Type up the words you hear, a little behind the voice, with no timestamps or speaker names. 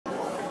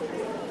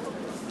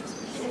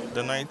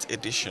The ninth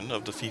edition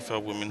of the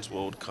FIFA Women's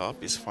World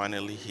Cup is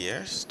finally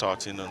here.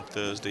 Starting on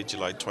Thursday,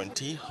 July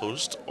 20,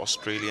 host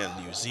Australia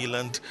and New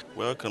Zealand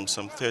welcome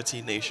some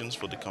 30 nations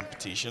for the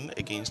competition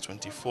against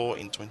 24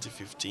 in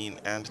 2015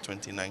 and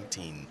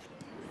 2019.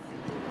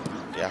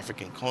 The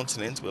African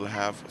continent will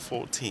have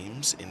four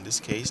teams, in this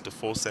case, the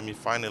four semi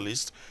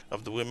finalists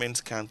of the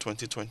Women's CAN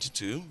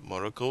 2022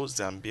 Morocco,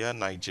 Zambia,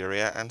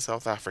 Nigeria, and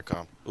South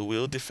Africa, who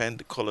will defend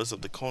the colours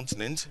of the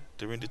continent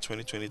during the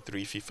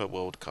 2023 FIFA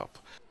World Cup.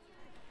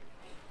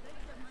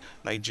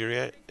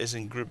 Nigeria is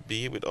in Group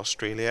B with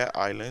Australia,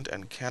 Ireland,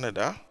 and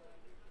Canada.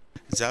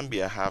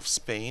 Zambia have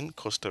Spain,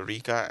 Costa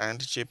Rica,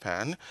 and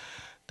Japan.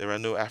 There are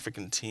no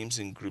African teams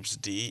in Groups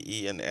D,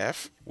 E, and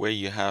F, where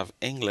you have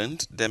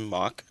England,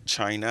 Denmark,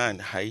 China,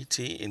 and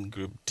Haiti in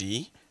Group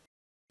D.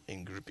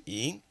 In Group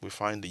E, we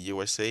find the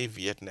USA,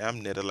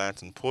 Vietnam,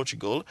 Netherlands, and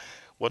Portugal,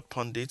 what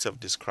pundits have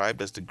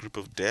described as the group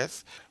of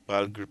death,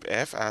 while Group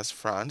F has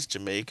France,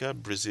 Jamaica,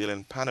 Brazil,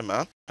 and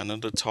Panama,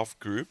 another tough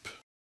group.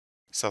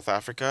 South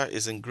Africa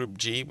is in Group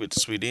G with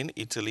Sweden,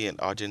 Italy, and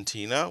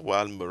Argentina,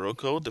 while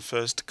Morocco, the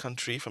first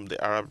country from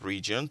the Arab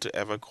region to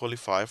ever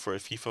qualify for a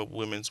FIFA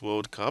Women's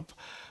World Cup,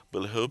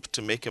 will hope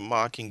to make a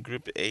mark in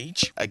Group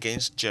H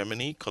against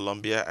Germany,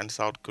 Colombia, and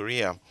South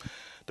Korea.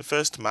 The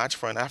first match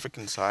for an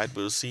African side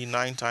will see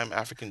nine-time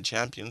African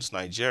champions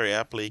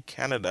Nigeria play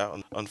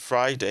Canada on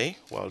Friday,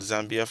 while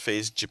Zambia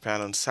face Japan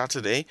on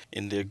Saturday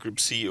in their Group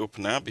C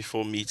opener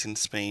before meeting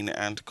Spain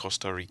and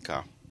Costa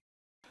Rica.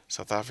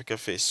 South Africa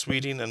face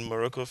Sweden and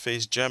Morocco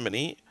face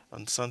Germany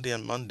on Sunday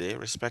and Monday,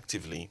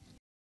 respectively.